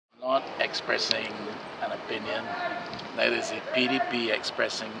expressing an opinion, neither is the PDP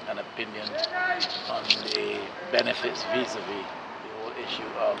expressing an opinion on the benefits vis-a-vis the whole issue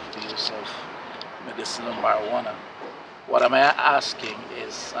of the use of medicinal marijuana. What I'm asking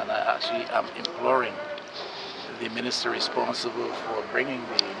is, and I actually am imploring the minister responsible for bringing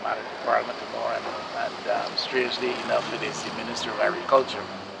the matter to Parliament tomorrow, and strangely enough, it is the Minister of Agriculture.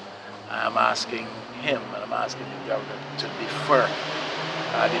 I'm asking him and I'm asking the government to defer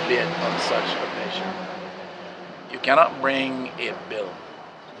debate on such a measure. You cannot bring a bill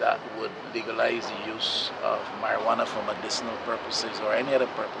that would legalize the use of marijuana for medicinal purposes or any other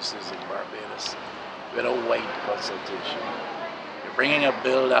purposes in Barbados without wide consultation. You're bringing a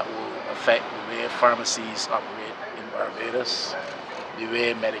bill that will affect the way pharmacies operate in Barbados, the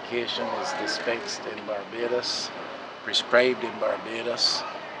way medication is dispensed in Barbados, prescribed in Barbados.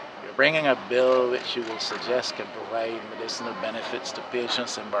 You're bringing a bill which you will suggest can provide medicinal benefits to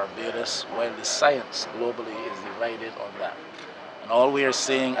patients in Barbados, while the science globally is divided on that. And all we are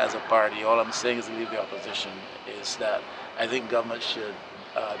saying as a party, all I'm saying as a leader of the opposition, is that I think government should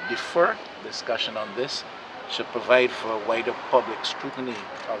defer discussion on this, should provide for a wider public scrutiny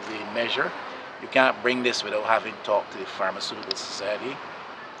of the measure. You can't bring this without having talked to the Pharmaceutical Society.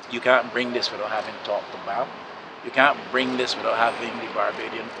 You can't bring this without having talked to BAM. You can't bring this without having the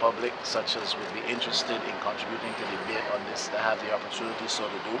Barbadian public, such as would be interested in contributing to the debate on this, to have the opportunity so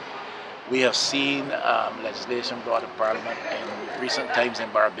to do. We have seen legislation brought to Parliament in recent times in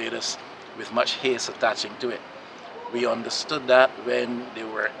Barbados with much haste attaching to it. We understood that when there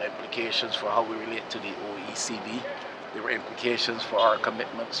were implications for how we relate to the OECD, there were implications for our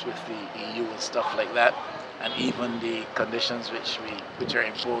commitments with the EU and stuff like that, and even the conditions which are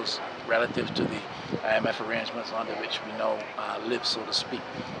imposed relative to the IMF arrangements under which we now live, so to speak.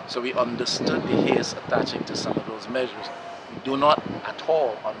 So we understood the haste attaching to some of those measures. We do not at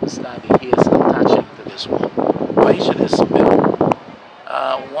all understand the haste attaching to this one. Why should this bill,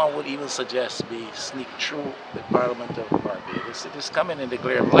 one would even suggest, be sneaked through the Parliament of Barbados? It is coming in the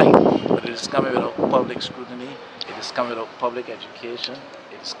glare of light, but it is coming without public scrutiny, it is coming without public education,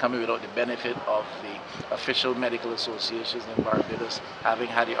 it is coming without the benefit of the official medical associations in Barbados having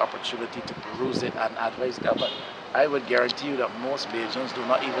had the opportunity to peruse it and advise government. I would guarantee you that most Bajans do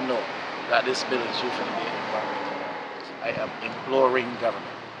not even know that this bill is due for debate in Barbados. I am imploring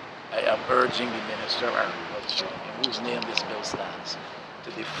government, I am urging the Minister of Agriculture, in whose name this bill stands, to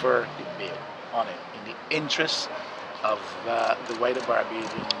defer debate on it in the interest of the wider Barbadian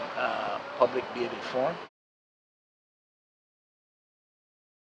public being informed.